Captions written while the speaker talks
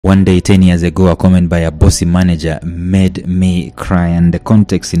One day, 10 years ago, a comment by a bossy manager made me cry, and the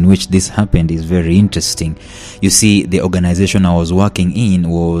context in which this happened is very interesting. You see, the organization I was working in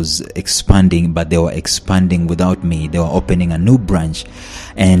was expanding, but they were expanding without me. They were opening a new branch,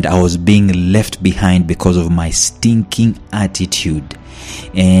 and I was being left behind because of my stinking attitude.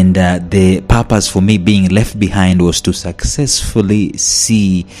 And the purpose for me being left behind was to successfully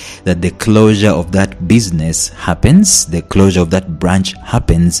see that the closure of that business happens, the closure of that branch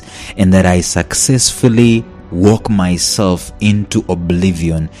happens, and that I successfully walk myself into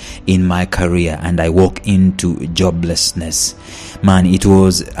oblivion in my career, and I walk into joblessness. Man, it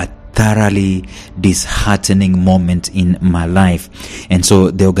was a thoroughly disheartening moment in my life. And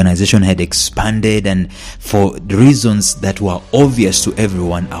so the organization had expanded, and for reasons that were obvious to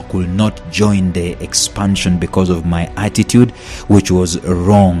everyone, I could not join the expansion because of my attitude, which was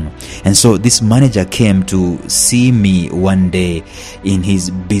wrong. And so this manager came to see me one day in his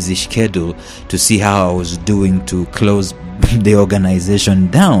busy schedule to see how I was doing to close the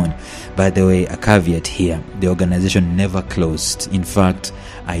organization down. By the way, a caveat here: the organization never closed. In fact,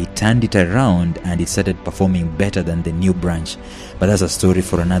 I turned it around and it started performing better than the new branch. But that's a story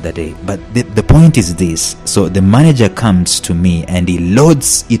for another day. But the point is this. So the manager comes to me and he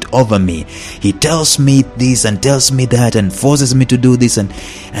loads it over me. He tells me this and tells me that and forces me to do this, and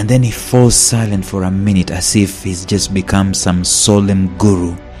then he falls silent for a minute as if he's just become some solemn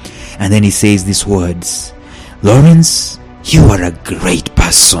guru. And then he says these words: "Lawrence, you are a great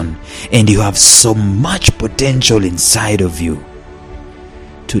person and you have so much potential inside of you."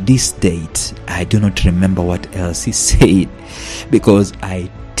 To this date, I do not remember what else he said, because I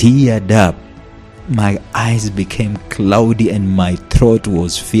teared up. My eyes became cloudy and my throat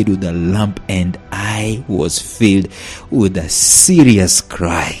was filled with a lump, and I was filled with a serious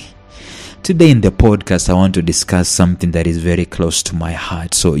cry. Today in the podcast, I want to discuss something that is very close to my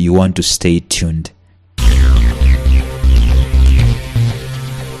heart, so you want to stay tuned.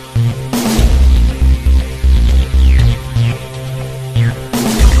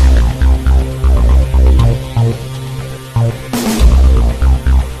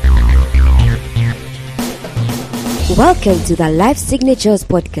 Welcome to the Life Signatures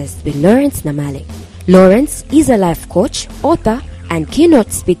podcast with Lawrence Namale. Lawrence is a life coach, author, and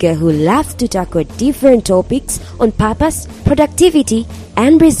keynote speaker who loves to tackle different topics on purpose, productivity,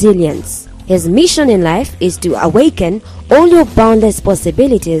 and resilience. His mission in life is to awaken all your boundless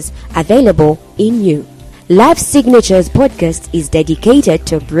possibilities available in you. Life Signatures podcast is dedicated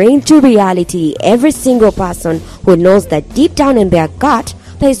to bring to reality every single person who knows that deep down in their gut,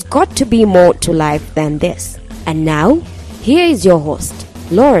 there's got to be more to life than this. And now, here is your host,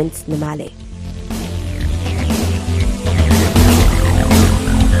 Lawrence Namale.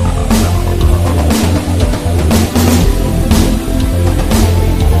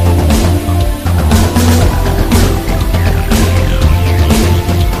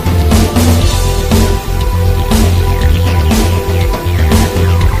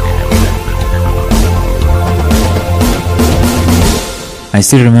 I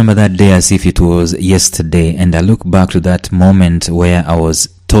still remember that day as if it was yesterday, and I look back to that moment where I was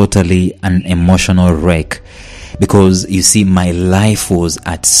totally an emotional wreck, because you see, my life was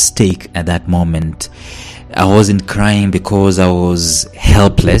at stake at that moment. I wasn't crying because I was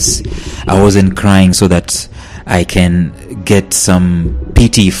helpless. I wasn't crying so that I can get some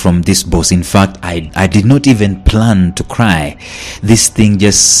pity from this boss. In fact, I did not even plan to cry. This thing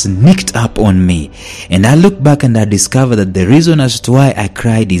just sneaked up on me. And I look back and I discover that the reason as to why I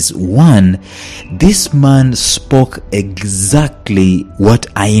cried is, one, this man spoke exactly what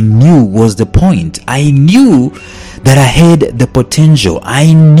I knew was the point. I knew that I had the potential.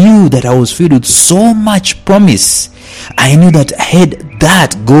 I knew that I was filled with so much promise. I knew that I had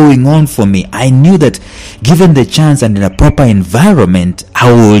that going on for me. I knew that given the chance and in a proper environment,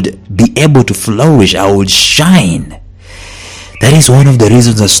 I would be able to flourish. I would shine. That is one of the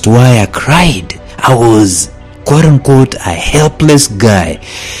reasons as to why I cried. I was, quote unquote, a helpless guy.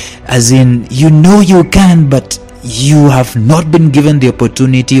 As in, you know you can, but you have not been given the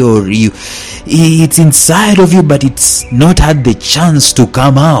opportunity, or it's inside of you, but it's not had the chance to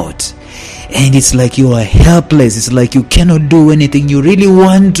come out. And it's like you are helpless. It's like you cannot do anything. You really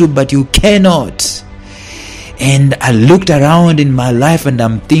want to, but you cannot. And I looked around in my life and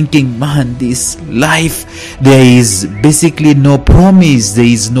I'm thinking, man, this life, there is basically no promise. There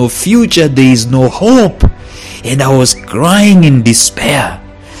is no future. There is no hope. And I was crying in despair.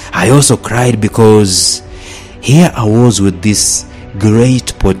 I also cried because here I was with this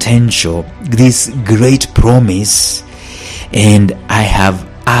great potential, this great promise, and I have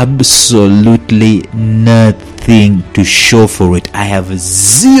absolutely nothing. anything to show for it. I have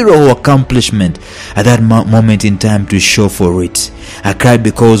zero accomplishment at that moment in time to show for it. I cried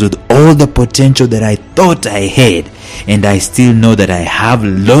because with all the potential that I thought I had, and I still know that I have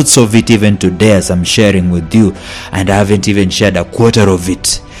lots of it even today as I'm sharing with you, and I haven't even shared a quarter of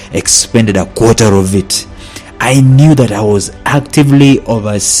it, expended a quarter of it. I knew that I was actively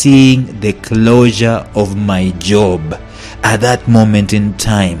overseeing the closure of my job at that moment in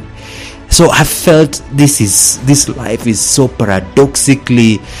time. So I felt this life is so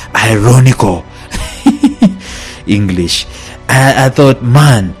paradoxically ironical. English. I thought,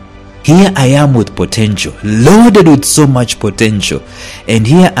 man, here I am with potential, loaded with so much potential, and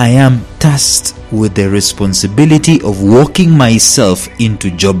here I am tasked with the responsibility of walking myself into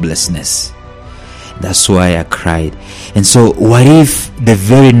joblessness. That's why I cried. And so what if the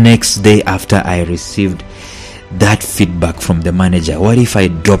very next day after I received that feedback from the manager, what if I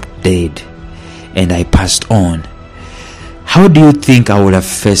dropped dead and I passed on? How do you think I would have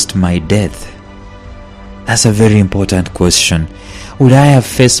faced my death? That's a very important question. Would I have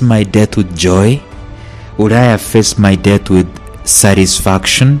faced my death with joy? Would I have faced my death with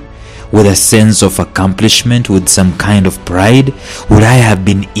satisfaction, with a sense of accomplishment, with some kind of pride? Would I have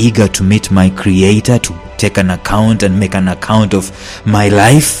been eager to meet my Creator, to take an account and make an account of my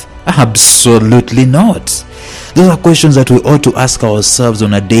life? Absolutely not. Those are questions that we ought to ask ourselves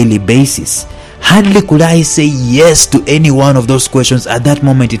on a daily basis. Hardly could I say yes to any one of those questions at that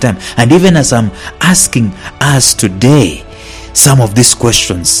moment in time. And even as I'm asking us today some of these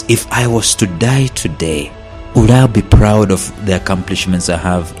questions, if I was to die today, would I be proud of the accomplishments I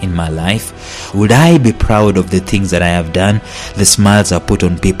have in my life? Would I be proud of the things that I have done, the smiles I put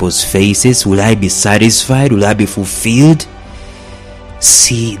on people's faces? Would I be satisfied? Would I be fulfilled?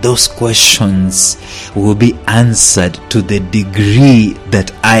 See, those questions will be answered to the degree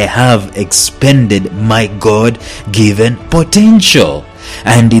that I have expended my God-given potential.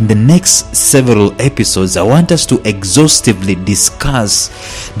 And in the next several episodes, I want us to exhaustively discuss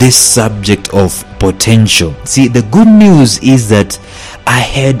this subject of potential. See, the good news is that I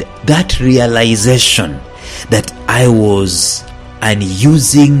had that realization that I was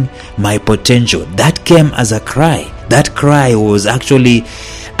unusing my potential. That came as a cry. That cry was actually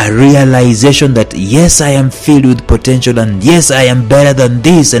a realization that yes, I am filled with potential, and yes, I am better than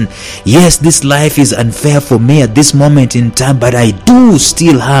this, and yes, this life is unfair for me at this moment in time, but I do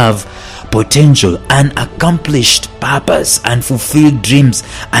still have potential, unaccomplished purpose, unfulfilled dreams,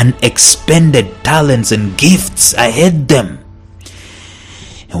 unexpended talents and gifts. I had them.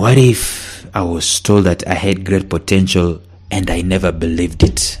 And what if I was told that I had great potential and I never believed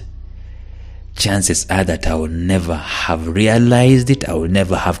it? Chances are that I will never have realized it. I will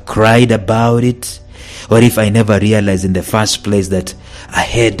never have cried about it. Or if I never realized in the first place that I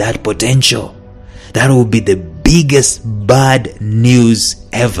had that potential, that will be the biggest bad news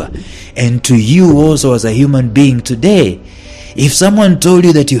ever. And to you also as a human being today, if someone told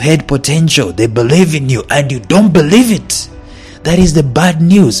you that you had potential, they believe in you, and you don't believe it, that is the bad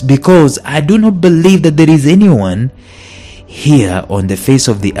news, because I do not believe that there is anyone here on the face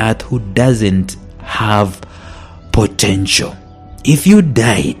of the earth who doesn't have potential. If you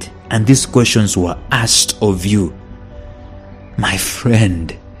died and these questions were asked of you, my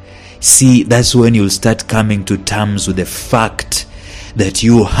friend, see, that's when you'll start coming to terms with the fact that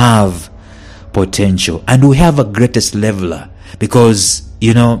you have potential. And we have a greatest leveler, because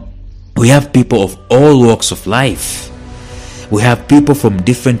we have people of all walks of life. We have people from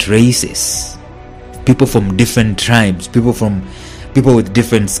different races, people from different tribes, people with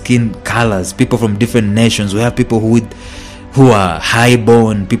different skin colors, people from different nations. We have people who are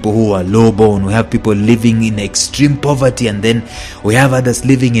high-born, people who are low-born. We have people living in extreme poverty, and then we have others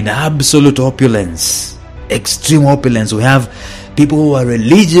living in absolute opulence, extreme opulence. We have people who are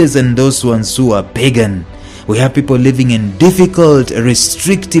religious and those ones who are pagan. We have people living in difficult,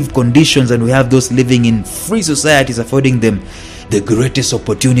 restrictive conditions, and we have those living in free societies, affording them the greatest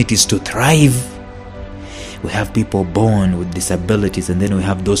opportunities to thrive. We have people born with disabilities, and then we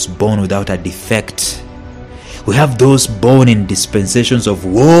have those born without a defect. We have those born in dispensations of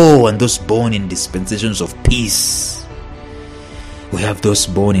woe and those born in dispensations of peace. We have those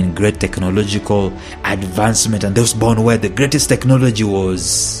born in great technological advancement, and those born where the greatest technology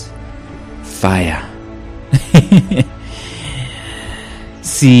was fire.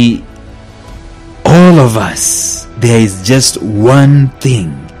 See, all of us, there is just one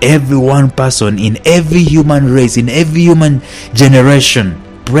thing. Every one person in every human race, in every human generation,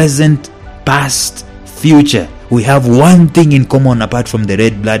 present, past, future, we have one thing in common apart from the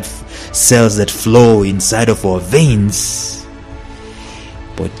red blood cells that flow inside of our veins: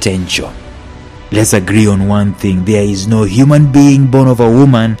 potential. Let's agree on one thing. There is no human being born of a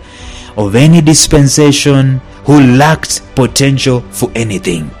woman of any dispensation who lacked potential for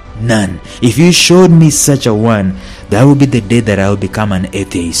anything. None. If you showed me such a one, that would be the day that I will become an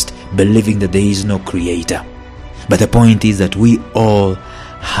atheist, believing that there is no creator. But the point is that we all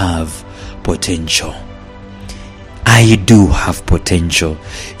have potential. I do have potential.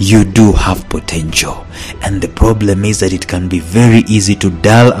 You do have potential. And the problem is that it can be very easy to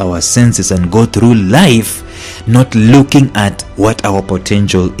dull our senses and go through life not looking at what our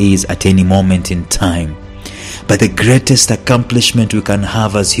potential is at any moment in time. But the greatest accomplishment we can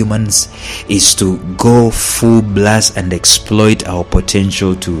have as humans is to go full blast and exploit our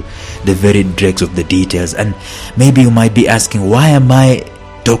potential to the very dregs of the details. And maybe you might be asking, why am I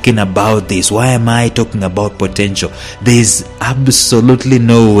talking about this? Why am I talking about potential? There is absolutely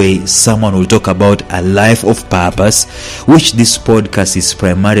no way someone will talk about a life of purpose, which this podcast is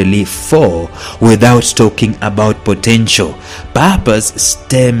primarily for, without talking about potential. Purpose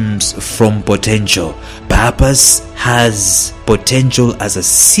stems from potential. Purpose has potential as a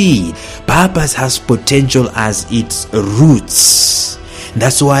seed. Purpose has potential as its roots.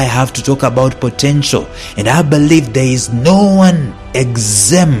 That's why I have to talk about potential. And I believe there is no one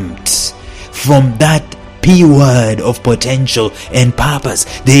exempt from that P word of potential and purpose.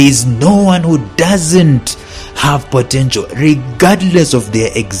 There is no one who doesn't have potential, regardless of their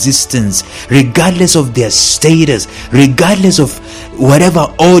existence, regardless of their status, regardless of whatever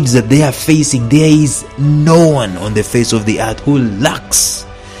odds that they are facing. There is no one on the face of the earth who lacks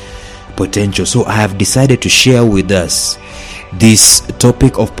potential. So I have decided to share with us this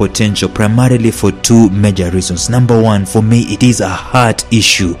topic of potential primarily for two major reasons. Number one, for me, it is a heart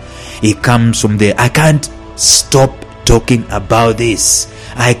issue. It comes from there. I can't stop talking about this.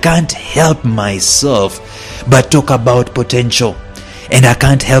 I can't help myself but talk about potential. And I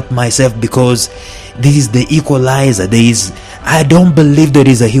can't help myself because this is the equalizer. I don't believe there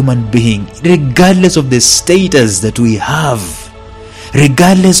is a human being, regardless of the status that we have,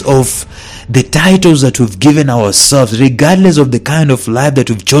 regardless of the titles that we've given ourselves, regardless of the kind of life that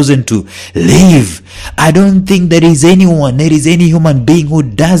we've chosen to live, I don't think there is any human being who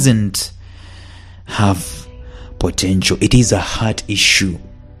doesn't have potential. It is a heart issue.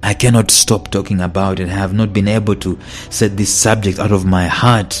 I cannot stop talking about it. I have not been able to set this subject out of my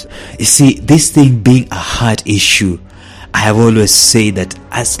heart. You see, this thing being a heart issue, I have always said that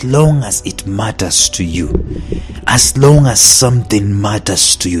as long as it matters to you, as long as something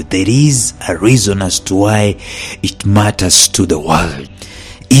matters to you, there is a reason as to why it matters to the world.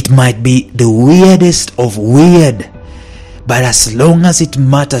 It might be the weirdest of weird, but as long as it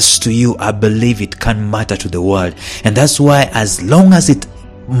matters to you, I believe it can matter to the world. And that's why, as long as it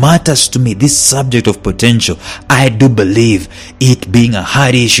matters to me, this subject of potential, I do believe it being a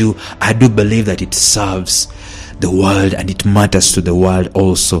hard issue, I do believe that it serves the world and it matters to the world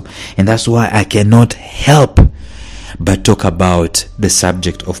also. And that's why I cannot help but talk about the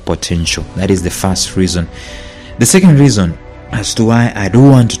subject of potential. That is the first reason. The second reason as to why I do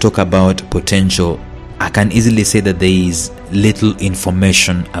want to talk about potential, I can easily say that there is little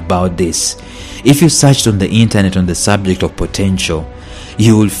information about this. If you searched on the internet on the subject of potential,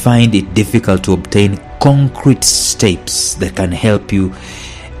 you will find it difficult to obtain concrete steps that can help you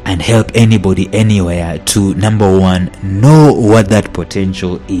and help anybody anywhere to, number one, know what that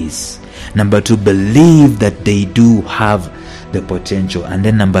potential is. Number two, believe that they do have the potential. And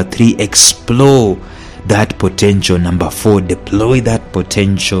then number three, explore that potential. Number four, deploy that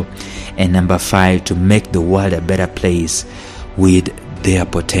potential. And number five, to make the world a better place with their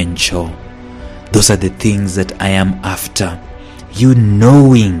potential. Those are the things that I am after. You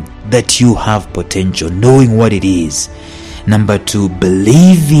knowing that you have potential, knowing what it is. Number two,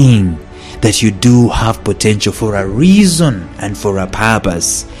 believing that you do have potential for a reason and for a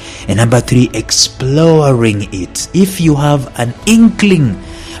purpose. And number three, exploring it. If you have an inkling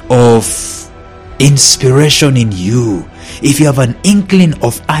of inspiration in you, if you have an inkling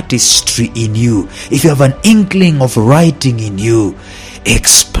of artistry in you, if you have an inkling of writing in you,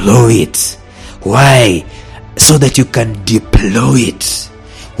 explore it. Why? So that you can deploy it.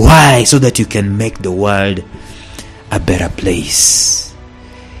 Why? So that you can make the world a better place.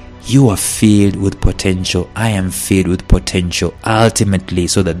 You are filled with potential. I am filled with potential, ultimately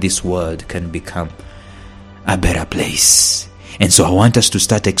so that this world can become a better place. And so I want us to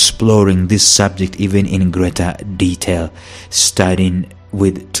start exploring this subject even in greater detail, starting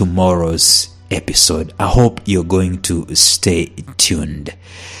with tomorrow's episode. I hope you're going to stay tuned.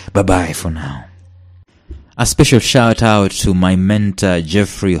 Bye-bye for now. A special shout out to my mentor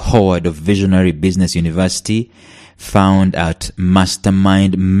Jeffrey Howard of Visionary Business University found at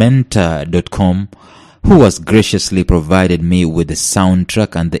mastermindmentor.com, who has graciously provided me with the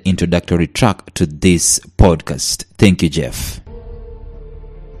soundtrack and the introductory track to this podcast. Thank you, Jeff.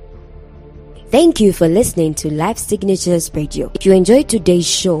 Thank you for listening to Life Signatures Radio. If you enjoyed today's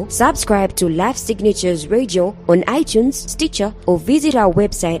show, subscribe to Life Signatures Radio on iTunes, Stitcher, or visit our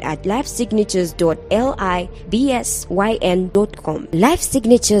website at lifesignatures.libsyn.com. Life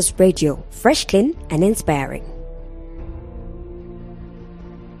Signatures Radio, fresh, clean, and inspiring.